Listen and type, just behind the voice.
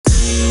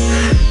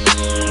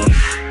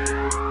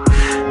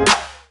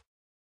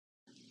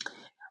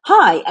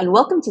Hi, and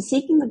welcome to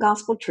Seeking the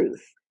Gospel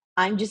Truth.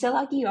 I'm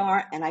Giselle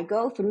Aguiar, and I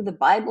go through the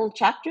Bible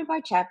chapter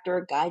by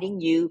chapter, guiding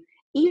you,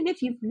 even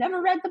if you've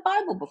never read the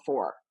Bible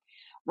before.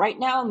 Right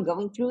now, I'm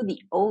going through the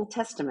Old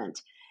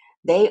Testament.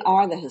 They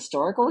are the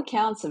historical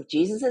accounts of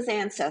Jesus'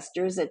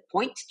 ancestors that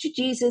point to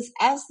Jesus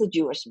as the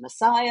Jewish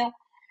Messiah,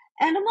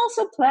 and I'm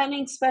also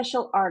planning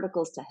special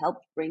articles to help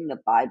bring the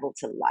Bible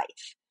to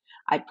life.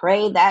 I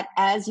pray that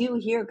as you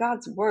hear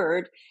God's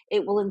word,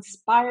 it will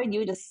inspire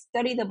you to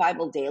study the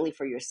Bible daily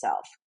for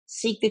yourself.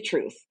 Seek the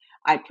truth.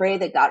 I pray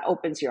that God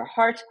opens your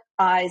heart,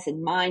 eyes,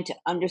 and mind to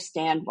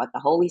understand what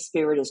the Holy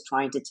Spirit is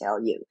trying to tell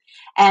you.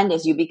 And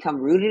as you become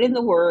rooted in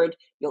the word,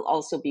 you'll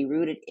also be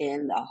rooted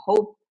in the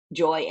hope,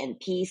 joy, and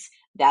peace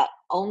that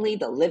only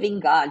the living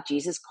God,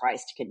 Jesus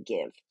Christ, can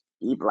give.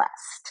 Be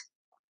blessed.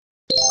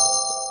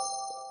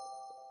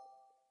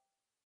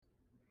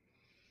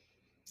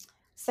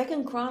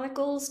 Second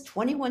Chronicles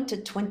 21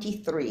 to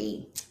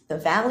 23, the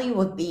value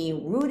of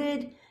being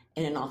rooted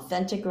in an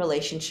authentic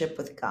relationship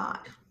with God.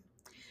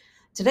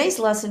 Today's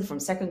lesson from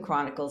Second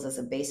Chronicles is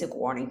a basic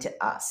warning to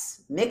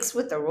us. Mix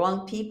with the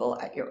wrong people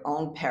at your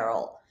own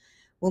peril.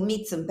 We'll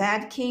meet some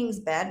bad kings,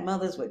 bad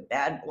mothers with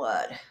bad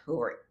blood, who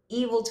were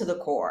evil to the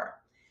core.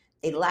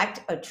 They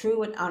lacked a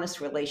true and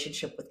honest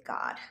relationship with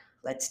God.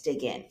 Let's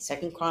dig in.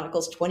 Second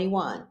Chronicles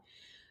 21.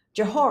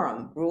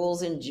 Jehoram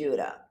rules in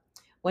Judah.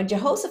 When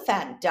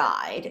Jehoshaphat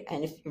died,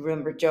 and if you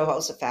remember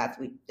Jehoshaphat,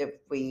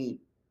 we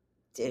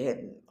did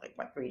him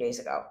 3 days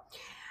ago.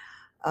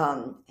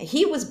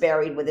 He was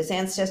buried with his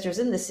ancestors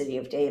in the city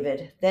of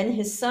David. Then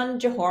his son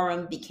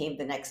Jehoram became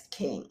the next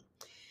king.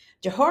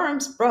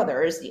 Jehoram's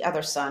brothers, the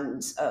other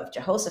sons of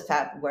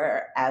Jehoshaphat,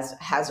 were as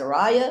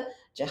Hazariah,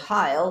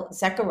 Jehiel,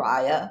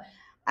 Zechariah,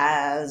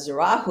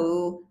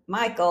 Azrahu,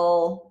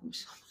 Michael,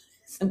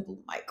 simple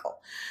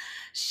Michael,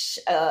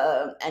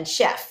 and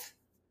Sheph.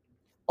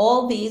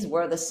 All these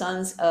were the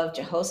sons of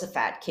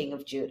Jehoshaphat, king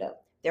of Judah.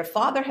 Their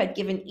father had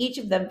given each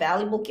of them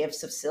valuable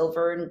gifts of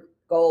silver and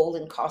gold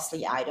and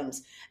costly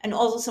items, and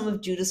also some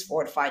of Judah's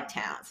fortified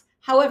towns.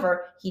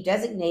 However, he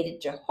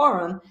designated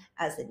Jehoram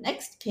as the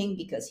next king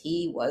because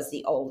he was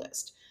the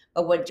oldest.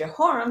 But when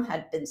Jehoram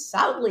had been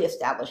solidly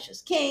established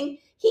as king,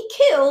 he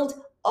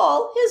killed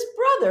all his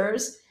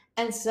brothers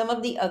and some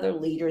of the other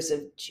leaders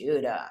of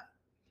Judah.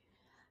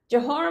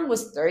 Jehoram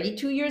was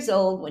 32 years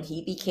old when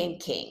he became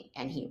king,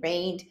 and he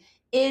reigned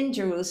in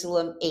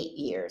Jerusalem 8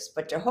 years.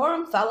 But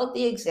Jehoram followed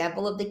the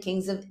example of the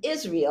kings of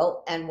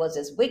Israel and was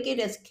as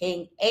wicked as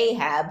King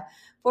Ahab,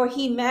 for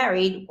he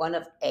married one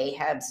of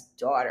Ahab's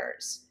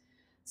daughters.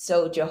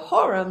 So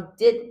Jehoram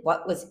did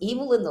what was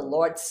evil in the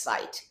Lord's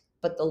sight.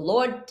 But the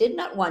Lord did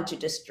not want to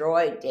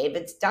destroy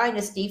David's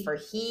dynasty, for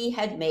he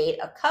had made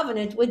a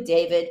covenant with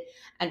David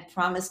and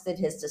promised that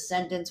his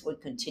descendants would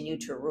continue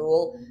to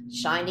rule,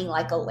 shining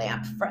like a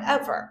lamp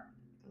forever.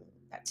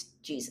 That's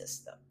Jesus,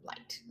 the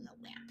light and the lamp.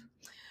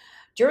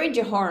 During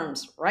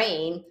Jehoram's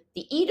reign,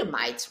 the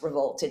Edomites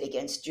revolted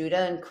against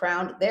Judah and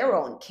crowned their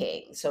own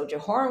king. So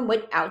Jehoram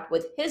went out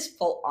with his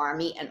full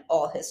army and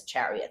all his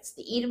chariots.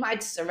 The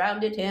Edomites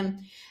surrounded him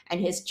and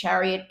his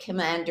chariot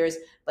commanders,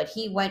 but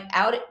he went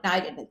out at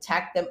night and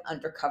attacked them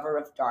under cover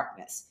of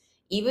darkness.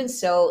 Even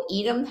so,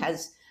 Edom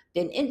has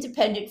been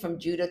independent from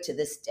Judah to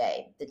this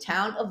day. The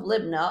town of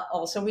Libnah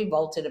also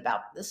revolted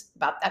about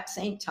that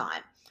same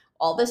time.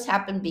 All this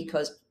happened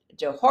because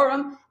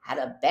Jehoram had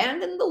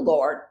abandoned the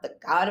Lord, the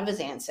God of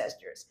his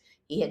ancestors.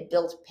 He had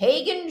built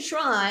pagan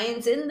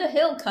shrines in the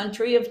hill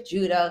country of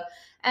Judah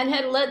and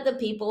had led the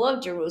people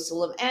of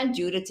Jerusalem and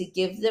Judah to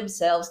give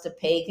themselves to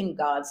pagan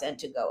gods and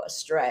to go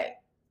astray.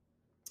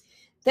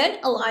 Then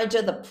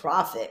Elijah the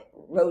prophet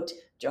wrote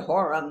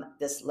Jehoram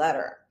this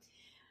letter.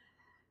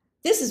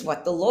 This is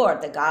what the Lord,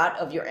 the God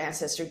of your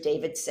ancestor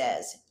David,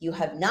 says. You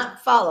have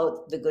not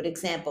followed the good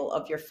example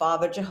of your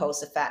father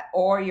Jehoshaphat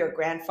or your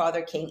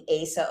grandfather King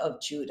Asa of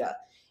Judah.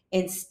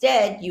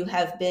 Instead, you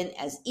have been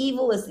as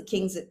evil as the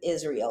kings of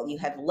Israel. You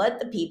have led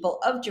the people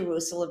of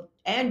Jerusalem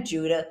and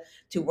Judah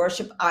to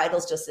worship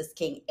idols just as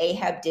King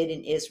Ahab did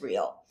in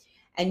Israel.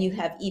 And you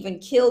have even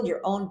killed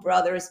your own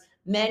brothers,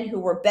 men who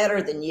were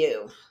better than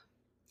you.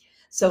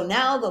 So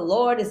now the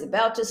Lord is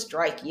about to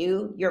strike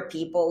you, your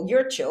people,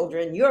 your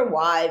children, your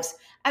wives,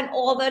 and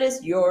all that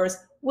is yours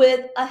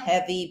with a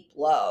heavy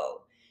blow.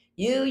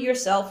 You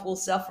yourself will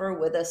suffer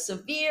with a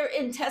severe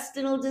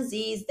intestinal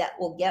disease that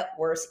will get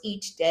worse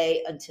each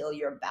day until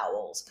your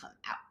bowels come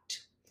out.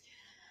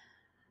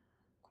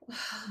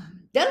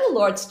 Then the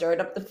Lord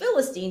stirred up the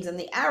Philistines and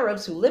the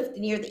Arabs who lived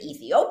near the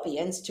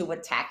Ethiopians to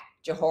attack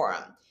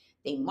Jehoram.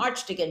 They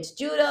marched against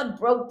Judah,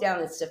 broke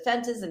down its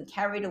defenses, and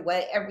carried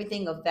away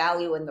everything of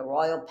value in the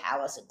royal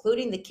palace,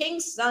 including the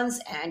king's sons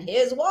and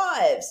his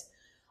wives.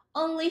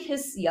 Only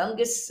his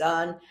youngest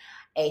son,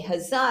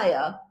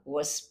 Ahaziah,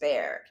 was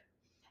spared.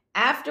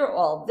 After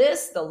all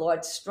this, the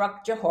Lord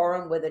struck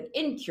Jehoram with an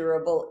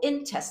incurable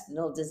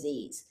intestinal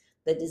disease.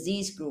 The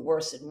disease grew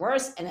worse and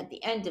worse, and at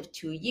the end of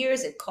 2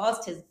 years, it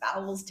caused his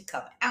bowels to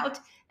come out,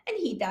 and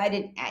he died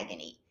in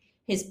agony.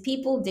 His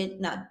people did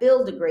not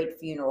build a great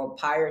funeral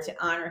pyre to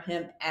honor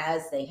him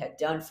as they had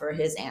done for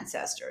his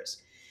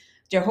ancestors.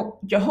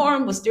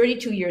 Jehoram was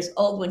 32 years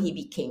old when he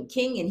became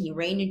king, and he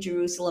reigned in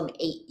Jerusalem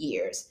 8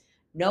 years.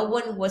 No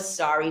one was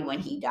sorry when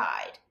he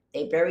died.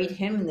 They buried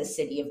him in the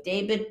city of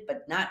David,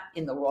 but not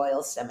in the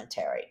royal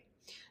cemetery.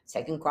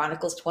 2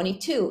 Chronicles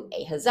 22,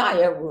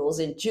 Ahaziah rules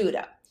in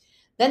Judah.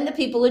 Then the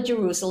people of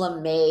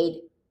Jerusalem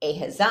made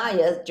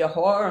Ahaziah,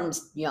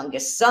 Jehoram's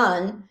youngest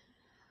son,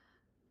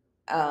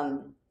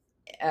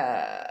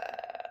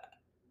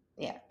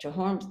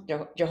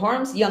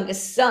 Jehoram's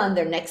youngest son,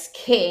 their next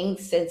king,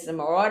 since the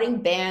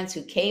marauding bands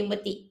who came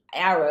with the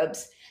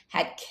Arabs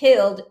had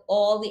killed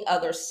all the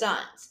other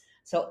sons.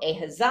 So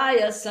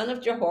Ahaziah, son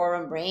of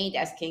Jehoram, reigned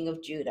as king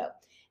of Judah.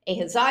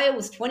 Ahaziah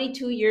was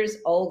 22 years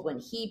old when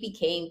he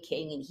became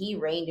king, and he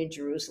reigned in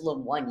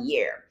Jerusalem 1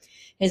 year.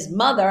 His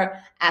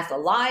mother,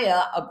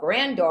 Athaliah, a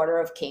granddaughter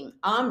of King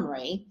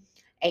Omri,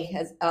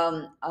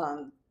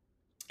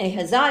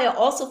 Ahaziah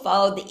also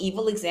followed the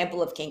evil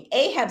example of King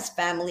Ahab's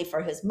family,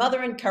 for his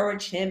mother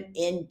encouraged him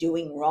in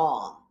doing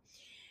wrong.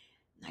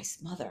 Nice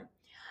mother.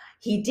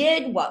 He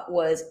did what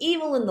was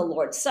evil in the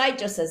Lord's sight,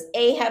 just as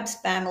Ahab's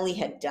family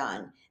had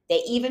done.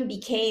 They even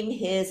became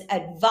his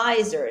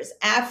advisors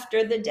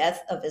after the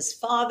death of his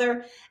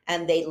father,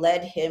 and they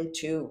led him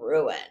to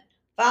ruin.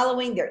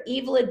 Following their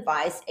evil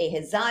advice,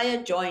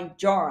 Ahaziah joined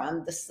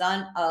Joram, the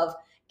son of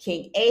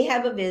King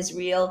Ahab of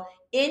Israel,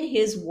 in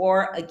his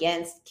war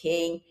against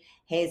King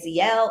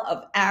Hazael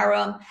of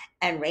Aram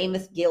and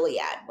Ramoth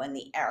Gilead. When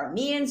the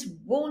Arameans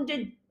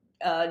wounded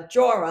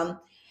Joram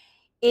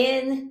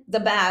in the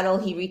battle,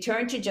 he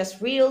returned to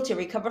Jezreel to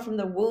recover from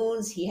the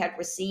wounds he had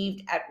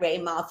received at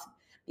Ramoth.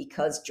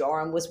 Because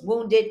Joram was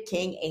wounded,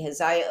 King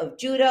Ahaziah of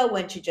Judah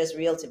went to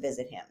Jezreel to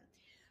visit him.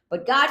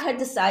 But God had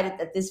decided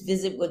that this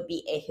visit would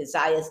be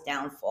Ahaziah's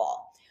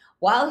downfall.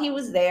 While he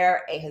was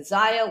there,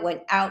 Ahaziah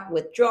went out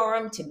with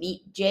Joram to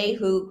meet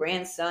Jehu,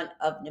 grandson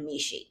of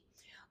Nimshi,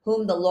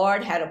 whom the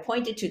Lord had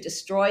appointed to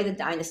destroy the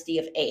dynasty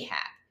of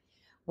Ahab.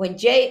 While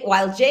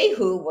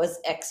Jehu was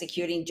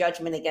executing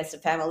judgment against the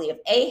family of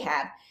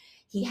Ahab,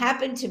 he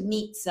happened to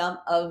meet some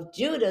of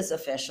Judah's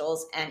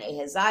officials and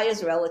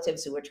Ahaziah's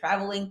relatives who were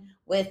traveling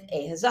with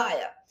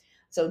Ahaziah.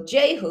 So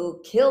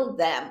Jehu killed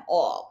them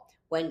all.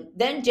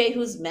 Then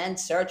Jehu's men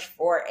searched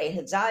for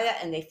Ahaziah,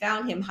 and they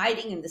found him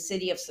hiding in the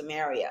city of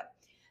Samaria.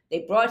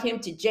 They brought him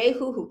to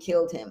Jehu, who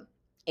killed him.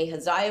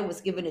 Ahaziah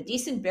was given a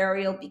decent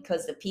burial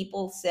because the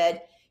people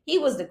said he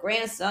was the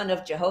grandson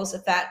of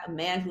Jehoshaphat, a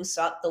man who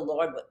sought the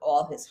Lord with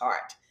all his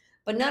heart.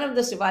 But none of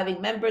the surviving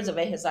members of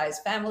Ahaziah's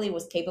family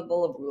was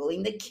capable of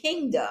ruling the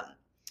kingdom.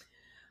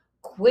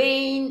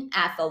 Queen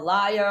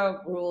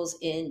Athaliah rules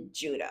in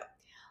Judah.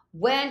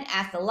 When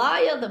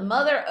Athaliah, the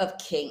mother of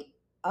King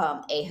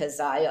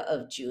Ahaziah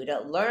of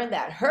Judah, learned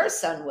that her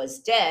son was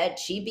dead,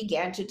 she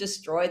began to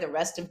destroy the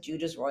rest of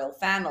Judah's royal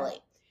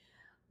family.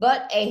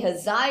 But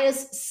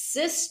Ahaziah's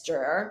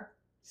sister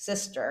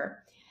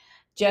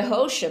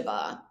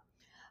Jehosheba,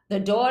 the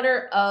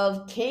daughter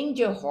of King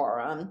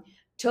Jehoram,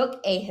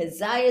 took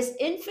Ahaziah's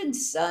infant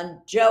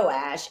son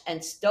Joash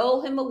and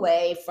stole him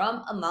away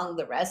from among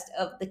the rest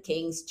of the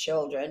king's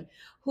children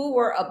who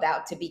were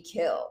about to be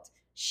killed.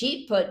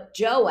 She put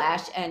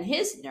Joash and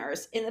his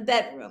nurse in the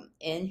bedroom.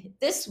 In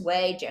this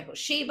way,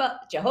 Jehosheba,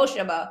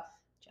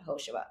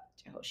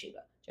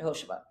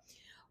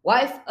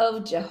 wife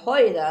of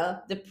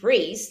Jehoiada the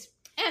priest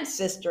and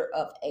sister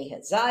of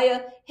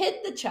Ahaziah,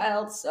 hid the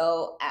child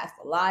so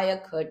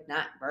Athaliah could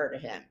not murder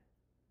him.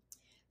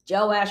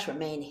 Joash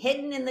remained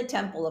hidden in the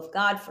temple of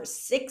God for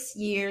 6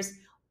 years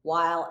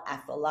while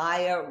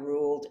Athaliah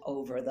ruled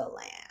over the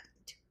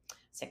land.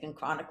 2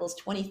 Chronicles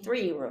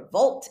 23,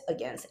 revolt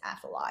against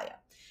Athaliah.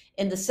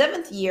 In the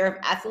 7th year of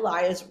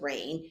Athaliah's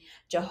reign,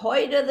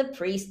 Jehoiada the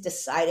priest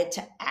decided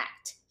to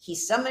act. He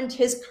summoned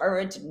his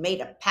courage and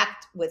made a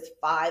pact with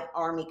 5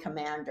 army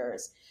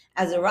commanders: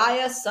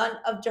 Azariah, son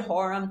of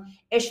Jehoram;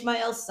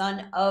 Ishmael,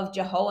 son of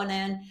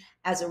Jehohanan;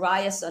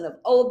 Azariah, son of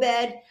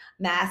Obed;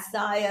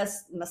 Maaseiah,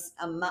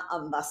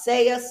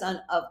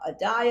 son of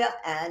Adiah;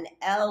 and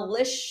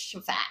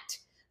Elishaphat,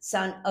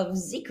 son of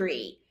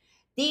Zichri.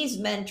 These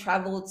men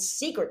traveled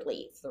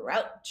secretly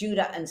throughout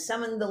Judah and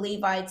summoned the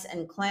Levites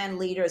and clan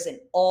leaders in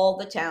all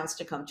the towns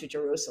to come to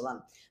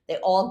Jerusalem. They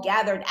all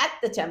gathered at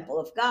the temple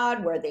of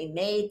God, where they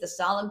made the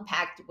solemn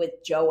pact with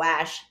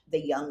Joash, the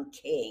young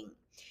king.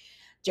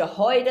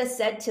 Jehoiada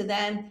said to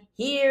them,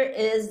 "Here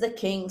is the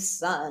king's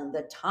son.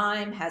 The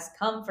time has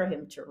come for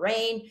him to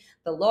reign.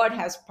 The Lord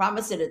has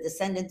promised that a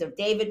descendant of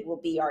David will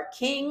be our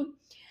king.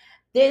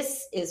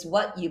 This is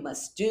what you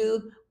must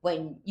do.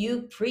 When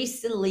you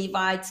priests and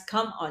Levites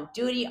come on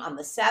duty on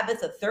the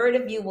Sabbath, a third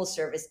of you will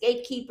serve as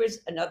gatekeepers,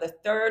 another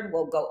third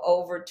will go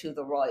over to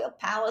the royal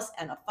palace,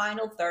 and a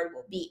final third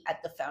will be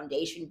at the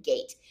foundation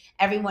gate.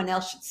 Everyone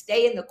else should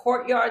stay in the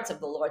courtyards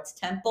of the Lord's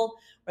temple.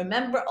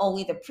 Remember,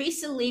 only the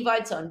priests and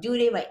Levites on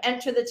duty may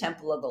enter the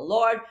temple of the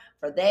Lord,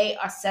 for they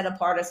are set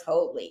apart as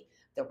holy.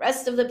 The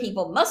rest of the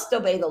people must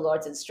obey the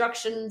Lord's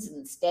instructions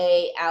and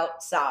stay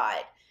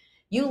outside.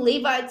 You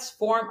Levites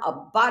form a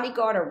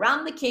bodyguard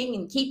around the king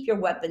and keep your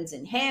weapons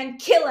in hand.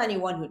 Kill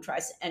anyone who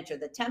tries to enter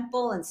the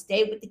temple and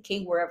stay with the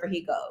king wherever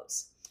he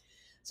goes."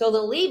 So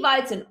the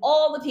Levites and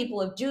all the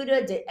people of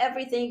Judah did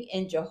everything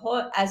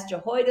as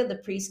Jehoiada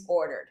the priest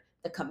ordered.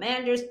 The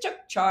commanders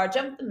took charge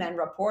of the men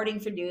reporting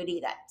for duty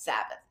that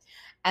Sabbath,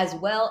 as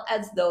well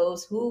as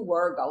those who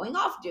were going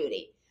off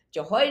duty.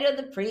 Jehoiada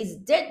the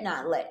priest did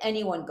not let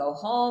anyone go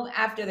home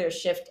after their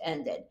shift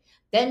ended.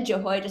 Then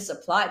Jehoiada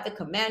supplied the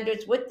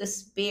commanders with the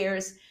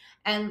spears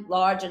and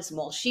large and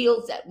small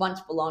shields that once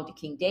belonged to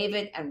King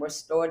David and were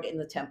stored in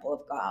the temple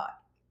of God.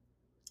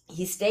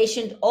 He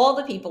stationed all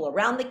the people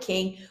around the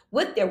king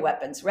with their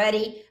weapons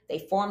ready.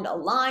 They formed a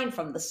line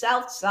from the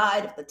south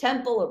side of the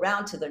temple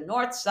around to the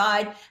north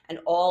side and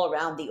all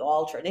around the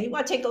altar. And if you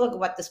want to take a look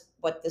at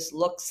what this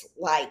looks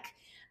like,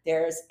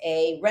 there's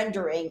a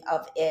rendering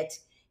of it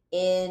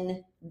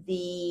in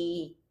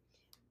the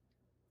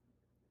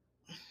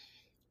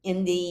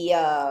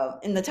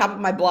top of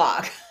my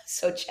blog.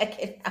 So check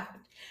it out.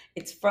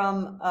 It's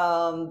from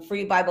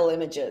Free Bible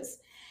Images.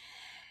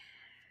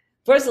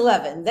 Verse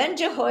 11, then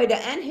Jehoiada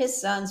and his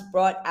sons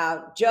brought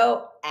out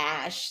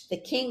Joash, the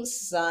king's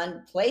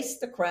son,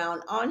 placed the crown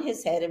on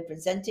his head and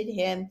presented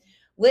him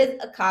with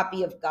a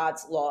copy of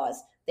God's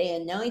laws. They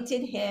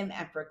anointed him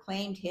and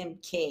proclaimed him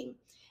king.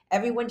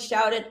 Everyone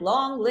shouted,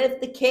 long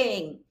live the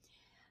king.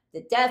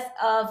 The death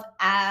of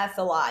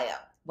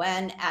Athaliah.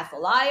 When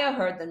Athaliah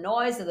heard the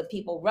noise of the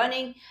people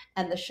running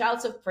and the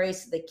shouts of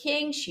praise to the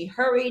king, she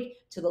hurried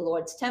to the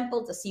Lord's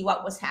temple to see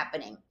what was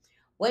happening.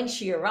 When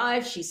she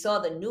arrived, she saw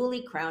the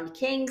newly crowned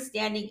king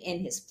standing in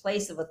his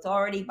place of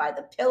authority by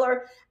the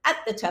pillar at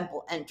the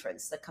temple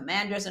entrance. The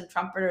commanders and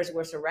trumpeters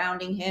were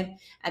surrounding him,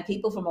 and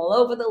people from all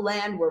over the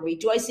land were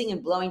rejoicing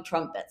and blowing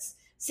trumpets.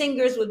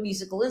 Singers with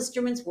musical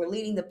instruments were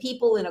leading the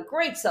people in a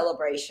great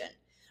celebration.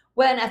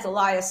 When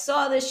Athaliah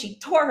saw this, she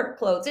tore her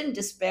clothes in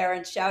despair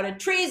and shouted,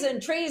 treason,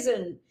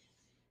 treason!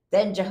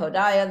 Then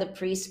Jehoiada the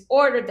priest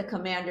ordered the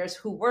commanders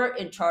who were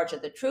in charge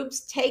of the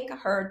troops, take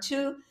her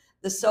to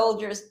the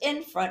soldiers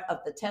in front of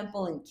the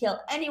temple and kill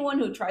anyone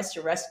who tries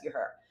to rescue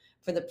her.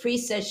 For the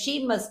priest says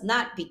she must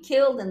not be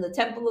killed in the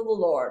temple of the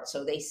Lord.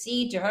 So they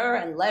seized her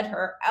and led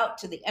her out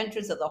to the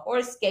entrance of the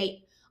horse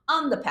gate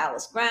on the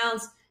palace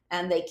grounds,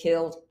 and they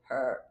killed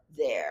her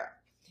there.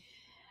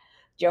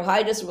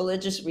 Jehoiada's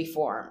religious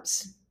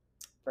reforms.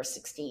 Verse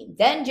 16,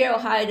 then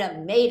Jehoiada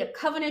made a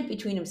covenant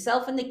between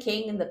himself and the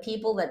king and the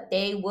people that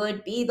they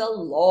would be the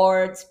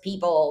Lord's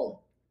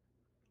people.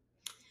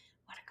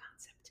 What a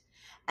concept.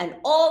 And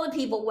all the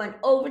people went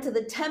over to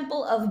the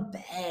temple of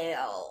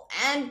Baal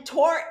and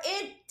tore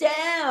it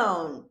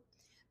down.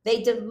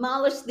 They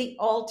demolished the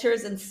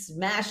altars and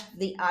smashed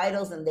the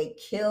idols, and they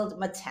killed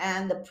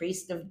Matan, the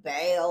priest of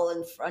Baal,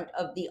 in front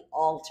of the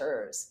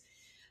altars.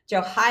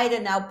 Jehoiada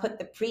now put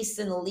the priests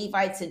and the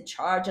Levites in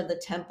charge of the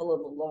temple of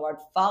the Lord,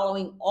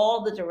 following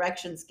all the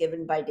directions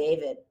given by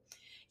David.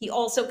 He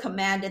also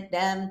commanded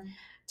them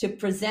to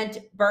present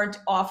burnt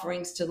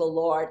offerings to the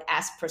Lord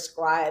as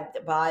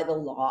prescribed by the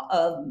law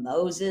of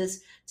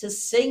Moses, to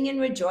sing and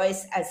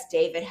rejoice as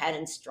David had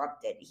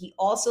instructed. He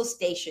also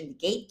stationed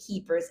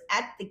gatekeepers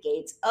at the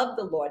gates of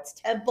the Lord's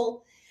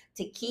temple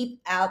to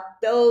keep out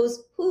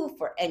those who,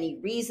 for any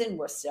reason,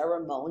 were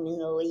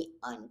ceremonially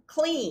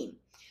unclean.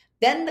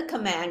 Then the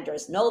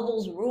commanders,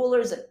 nobles,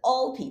 rulers, and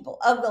all people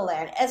of the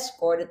land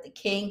escorted the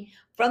king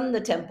from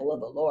the temple of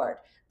the Lord.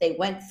 They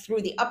went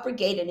through the upper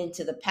gate and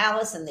into the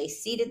palace, and they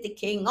seated the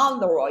king on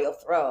the royal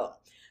throne.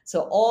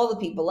 So all the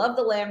people of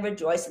the land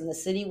rejoiced, and the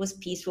city was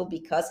peaceful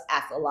because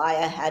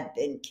Athaliah had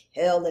been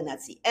killed. And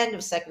that's the end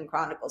of 2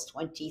 Chronicles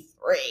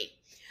 23.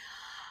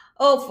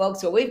 Oh,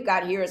 folks, what we've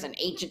got here is an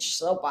ancient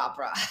soap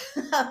opera.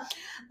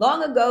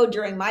 Long ago,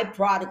 during my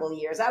prodigal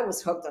years, I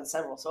was hooked on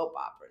several soap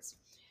operas.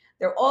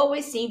 There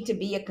always seemed to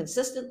be a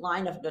consistent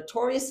line of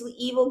notoriously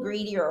evil,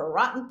 greedy, or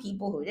rotten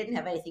people who didn't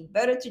have anything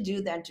better to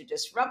do than to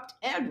disrupt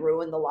and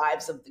ruin the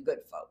lives of the good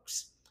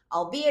folks,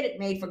 albeit it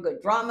made for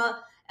good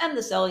drama and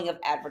the selling of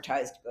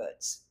advertised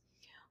goods.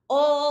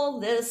 All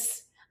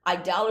this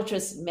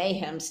idolatrous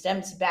mayhem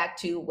stems back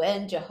to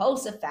when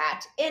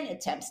Jehoshaphat, in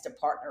attempts to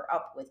partner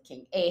up with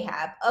King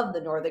Ahab of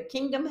the northern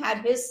kingdom,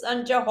 had his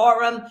son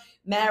Jehoram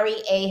marry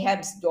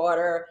Ahab's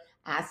daughter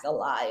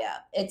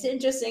Athaliah. It's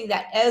interesting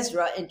that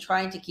Ezra, in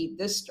trying to keep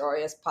this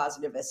story as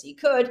positive as he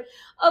could,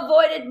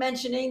 avoided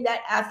mentioning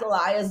that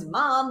Athaliah's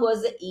mom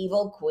was the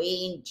evil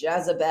queen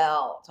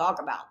Jezebel. Talk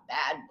about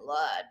bad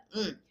blood.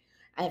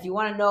 And if you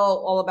want to know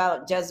all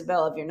about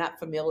Jezebel, if you're not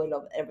familiar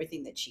with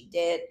everything that she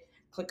did,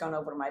 click on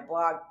over to my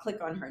blog,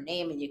 click on her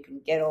name, and you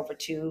can get over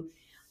to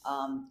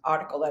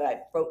article that I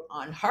wrote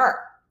on her.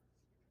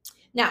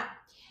 Now,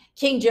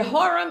 King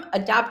Jehoram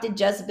adopted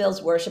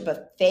Jezebel's worship of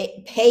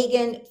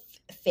pagan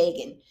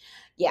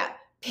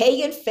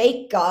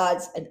fake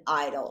gods and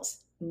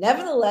idols.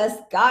 Nevertheless,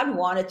 God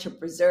wanted to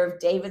preserve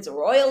David's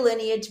royal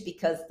lineage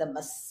because the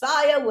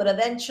Messiah would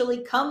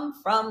eventually come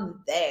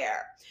from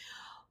there.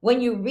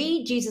 When you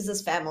read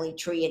Jesus' family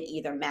tree in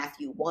either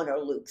Matthew 1 or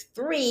Luke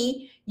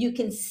 3, you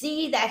can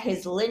see that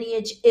his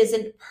lineage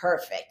isn't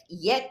perfect,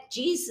 yet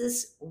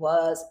Jesus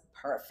was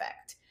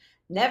perfect.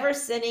 never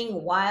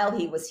sinning while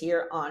he was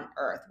here on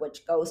earth,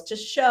 which goes to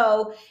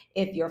show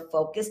if you're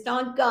focused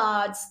on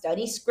God,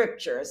 study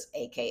scriptures,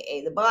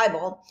 aka the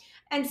Bible,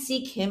 and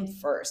seek him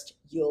first,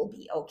 you'll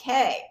be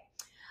okay.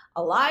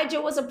 Elijah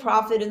was a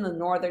prophet in the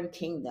northern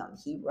kingdom.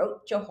 He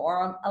wrote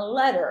Jehoram a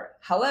letter.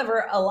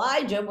 However,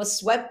 Elijah was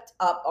swept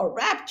up or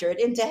raptured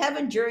into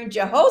heaven during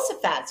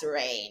Jehoshaphat's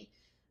reign.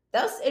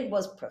 Thus, it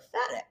was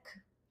prophetic.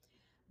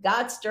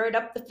 God stirred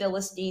up the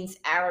Philistines,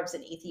 Arabs,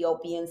 and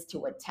Ethiopians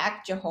to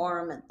attack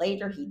Jehoram, and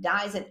later he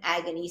dies in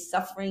agony,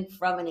 suffering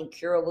from an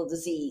incurable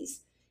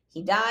disease.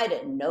 He died,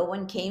 and no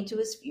one came to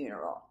his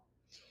funeral.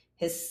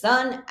 His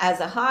son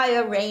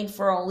Ahaziah reigned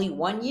for only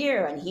 1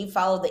 year, and he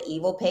followed the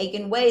evil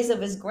pagan ways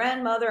of his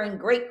grandmother and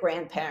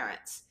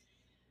great-grandparents.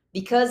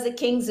 Because the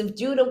kings of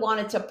Judah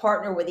wanted to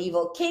partner with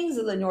evil kings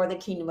of the northern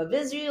kingdom of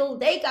Israel,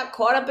 they got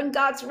caught up in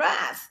God's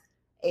wrath.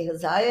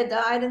 Ahaziah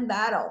died in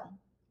battle.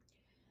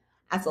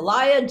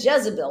 Athaliah,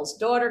 Jezebel's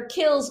daughter,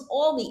 kills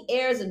all the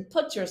heirs and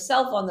puts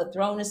herself on the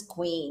throne as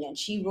queen, and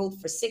she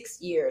ruled for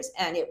 6 years,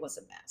 and it was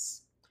a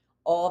mess.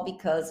 All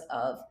because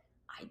of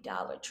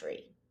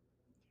idolatry.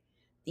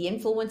 The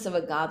influence of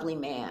a godly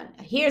man.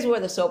 Here's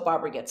where the soap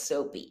opera gets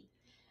soapy.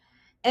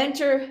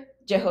 Enter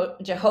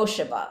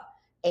Jehosheba,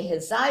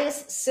 Ahaziah's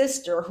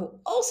sister, who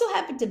also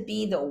happened to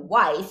be the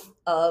wife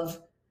of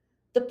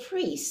the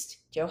priest,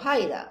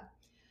 Jehoiada,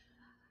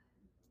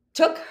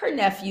 took her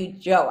nephew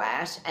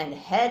Joash and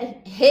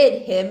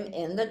hid him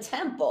in the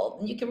temple.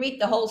 And you can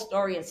read the whole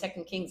story in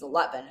 2 Kings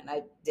 11, and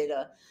I did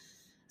a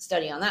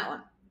study on that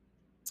one.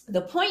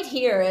 The point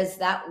here is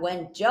that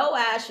when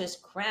Joash is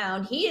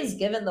crowned, he is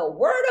given the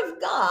word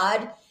of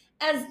God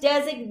as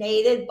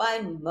designated by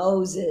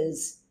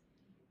Moses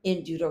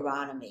in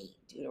Deuteronomy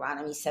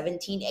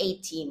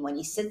 17:18. When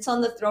he sits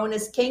on the throne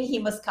as king, he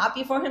must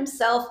copy for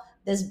himself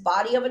this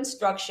body of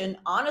instruction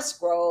on a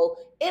scroll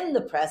in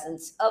the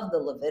presence of the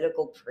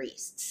Levitical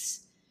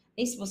priests.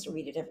 He's supposed to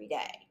read it every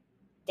day,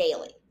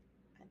 daily.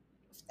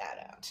 Lift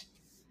that out.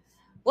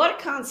 What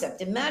a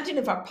concept. Imagine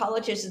if our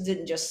politicians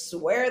didn't just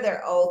swear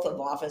their oath of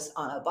office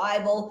on a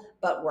Bible,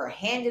 but were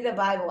handed a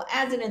Bible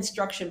as an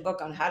instruction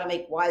book on how to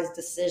make wise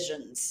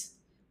decisions.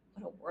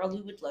 What a world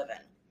we would live in.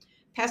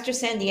 Pastor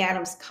Sandy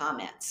Adams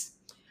comments,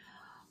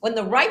 when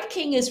the right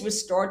king is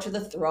restored to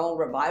the throne,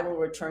 revival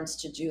returns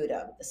to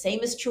Judah. The same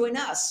is true in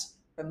us.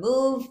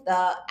 Remove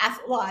the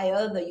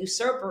Athaliah, the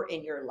usurper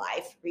in your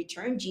life,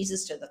 return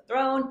Jesus to the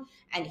throne,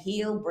 and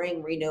he'll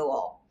bring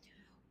renewal.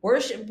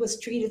 Worship was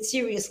treated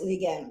seriously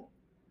again.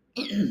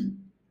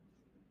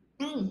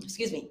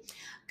 Excuse me.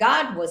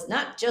 God was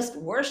not just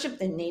worshiped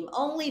in name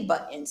only,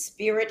 but in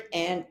spirit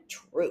and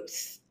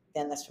truth.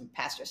 Then that's from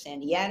Pastor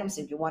Sandy Adams.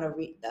 If you want to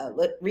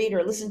read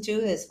or listen to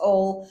his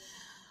whole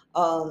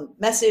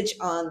message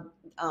on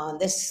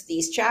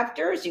these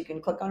chapters, you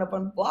can click on up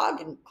on the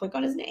blog and click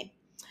on his name.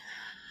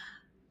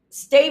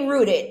 Stay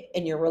rooted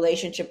in your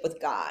relationship with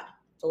God.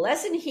 The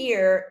lesson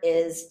here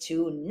is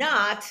to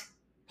not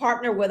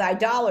partner with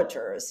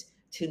idolaters,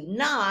 to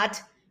not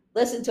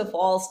listen to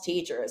false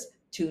teachers,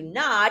 to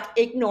not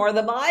ignore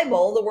the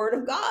Bible, the Word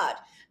of God,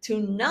 to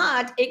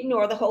not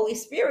ignore the Holy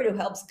Spirit who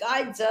helps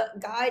guide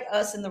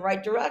us in the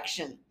right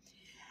direction,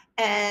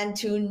 and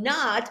to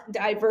not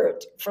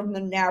divert from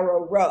the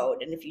narrow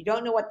road. And if you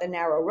don't know what the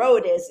narrow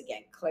road is,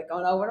 again, click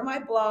on over to my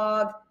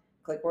blog,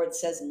 click where it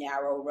says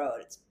narrow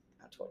road. It's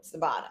towards the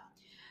bottom.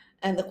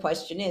 And the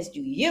question is,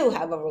 do you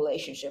have a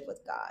relationship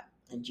with God?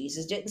 And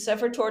Jesus didn't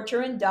suffer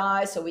torture and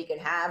die so we could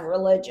have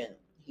religion.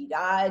 He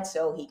died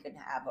so he could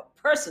have a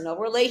personal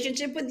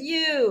relationship with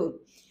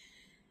you.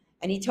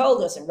 And he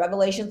told us in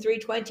Revelation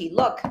 3:20,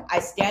 look, I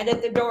stand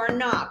at the door and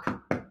knock.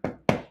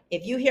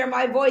 If you hear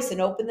my voice and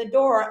open the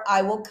door,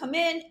 I will come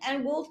in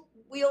and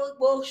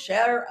we'll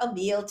share a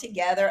meal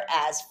together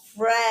as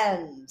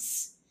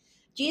friends.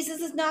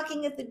 Jesus is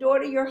knocking at the door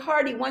to your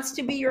heart. He wants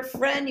to be your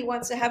friend. He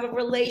wants to have a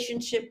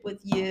relationship with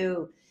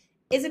you.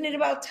 Isn't it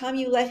about time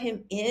you let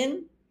him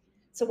in?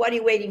 So what are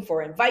you waiting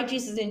for? Invite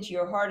Jesus into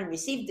your heart and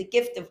receive the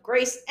gift of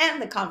grace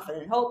and the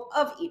confident hope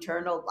of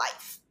eternal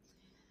life.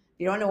 If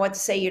you don't know what to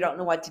say, you don't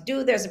know what to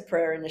do, there's a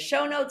prayer in the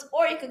show notes,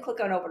 or you can click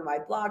on over to my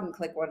blog and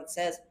click what it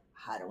says,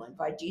 how to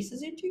invite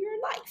Jesus into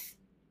your life.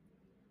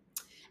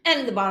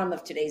 And at the bottom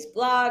of today's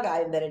blog,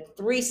 I embedded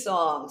 3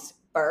 songs.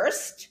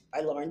 First,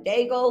 by Lauren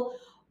Daigle,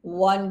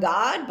 One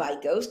God by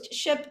Ghost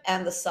Ship,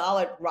 and The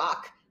Solid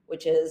Rock,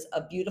 which is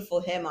a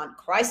beautiful hymn on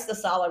Christ the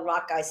solid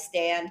rock I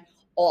stand,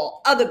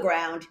 all other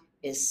ground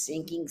is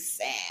sinking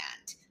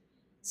sand.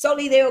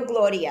 Soli Deo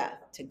Gloria,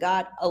 to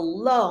God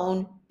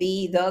alone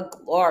be the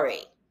glory.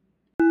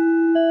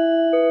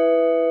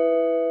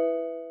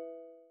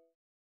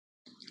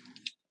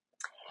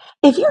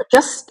 If you're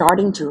just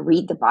starting to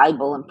read the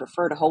Bible and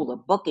prefer to hold a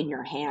book in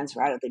your hands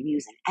rather than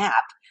use an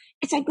app,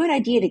 it's a good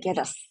idea to get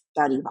a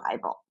study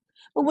Bible.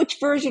 But which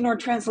version or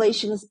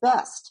translation is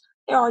best?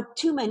 There are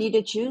too many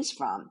to choose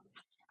from.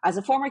 As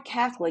a former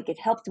Catholic, it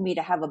helped me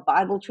to have a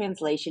Bible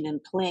translation in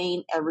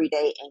plain,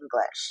 everyday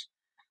English.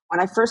 When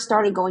I first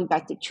started going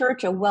back to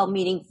church, a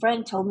well-meaning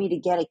friend told me to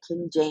get a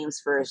King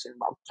James version.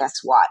 Well, guess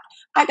what?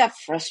 I got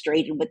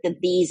frustrated with the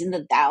these and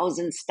the thous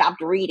and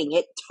stopped reading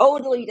it,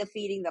 totally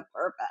defeating the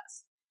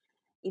purpose.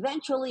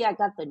 Eventually, I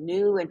got the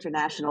New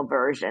International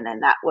Version,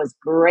 and that was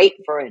great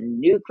for a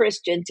new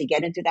Christian to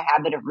get into the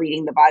habit of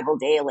reading the Bible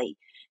daily.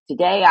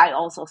 Today, I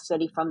also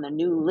study from the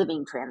New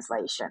Living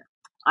Translation.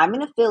 I'm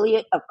an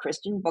affiliate of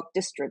Christian Book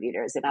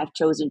Distributors, and I've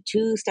chosen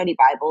 2 study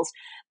Bibles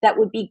that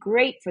would be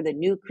great for the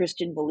new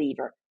Christian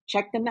believer.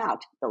 Check them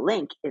out. The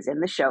link is in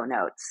the show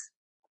notes.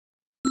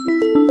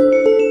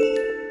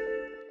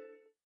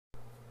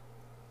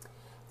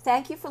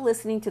 Thank you for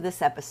listening to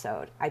this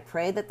episode. I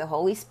pray that the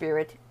Holy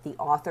Spirit, the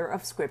author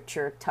of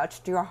Scripture,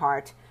 touched your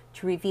heart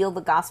to reveal the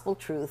gospel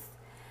truth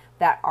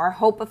that our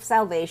hope of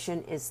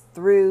salvation is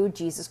through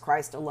Jesus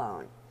Christ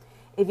alone.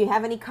 If you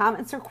have any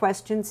comments or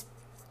questions,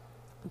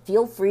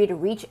 feel free to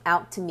reach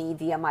out to me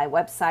via my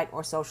website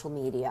or social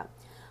media.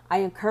 I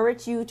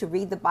encourage you to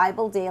read the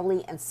Bible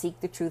daily and seek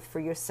the truth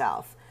for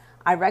yourself.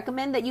 I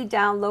recommend that you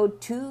download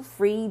 2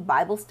 free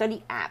Bible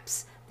study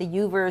apps, the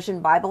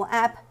YouVersion Bible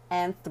app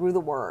and Through the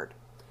Word.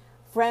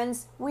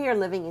 Friends, we are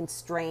living in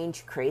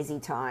strange, crazy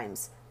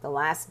times, the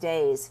last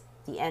days,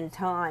 the end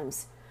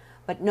times.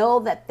 But know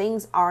that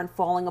things aren't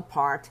falling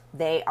apart,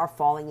 they are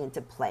falling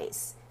into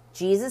place.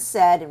 Jesus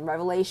said in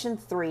Revelation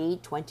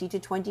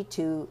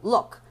 3:20-22,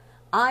 "Look,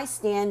 I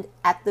stand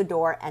at the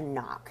door and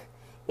knock.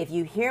 If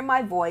you hear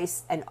my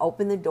voice and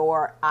open the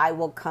door, I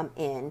will come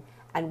in,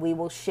 and we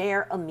will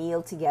share a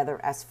meal together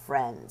as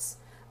friends.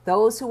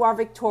 Those who are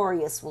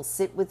victorious will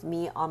sit with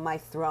me on my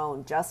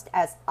throne, just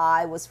as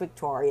I was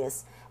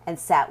victorious and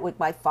sat with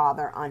my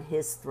Father on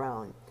his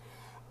throne."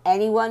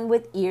 Anyone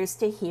with ears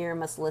to hear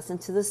must listen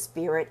to the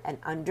Spirit and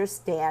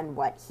understand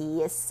what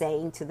he is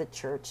saying to the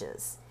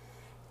churches.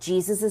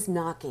 Jesus is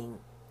knocking.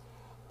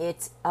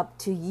 It's up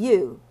to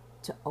you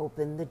to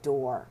open the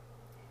door.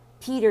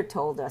 Peter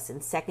told us in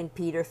 2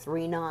 Peter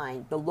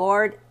 3:9, the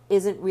Lord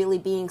isn't really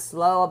being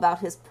slow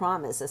about his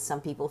promise, as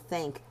some people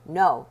think.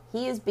 No,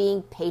 he is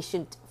being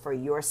patient for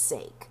your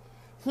sake.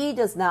 He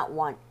does not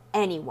want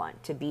anyone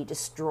to be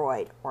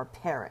destroyed or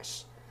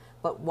perish,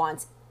 but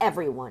wants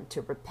everyone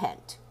to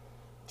repent.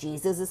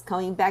 Jesus is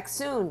coming back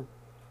soon.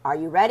 Are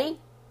you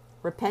ready?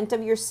 Repent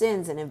of your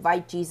sins and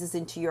invite Jesus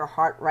into your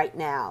heart right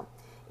now.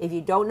 If you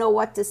don't know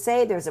what to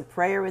say, there's a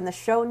prayer in the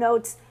show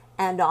notes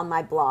and on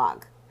my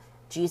blog.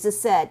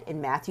 Jesus said in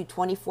Matthew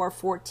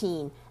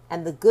 24:14,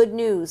 "And the good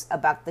news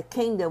about the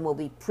kingdom will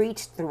be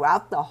preached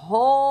throughout the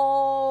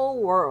whole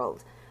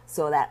world,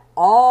 so that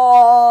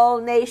all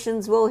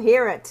nations will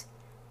hear it,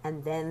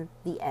 and then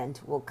the end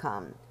will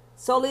come."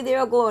 Soli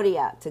Deo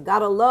Gloria. To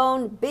God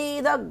alone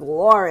be the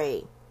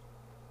glory.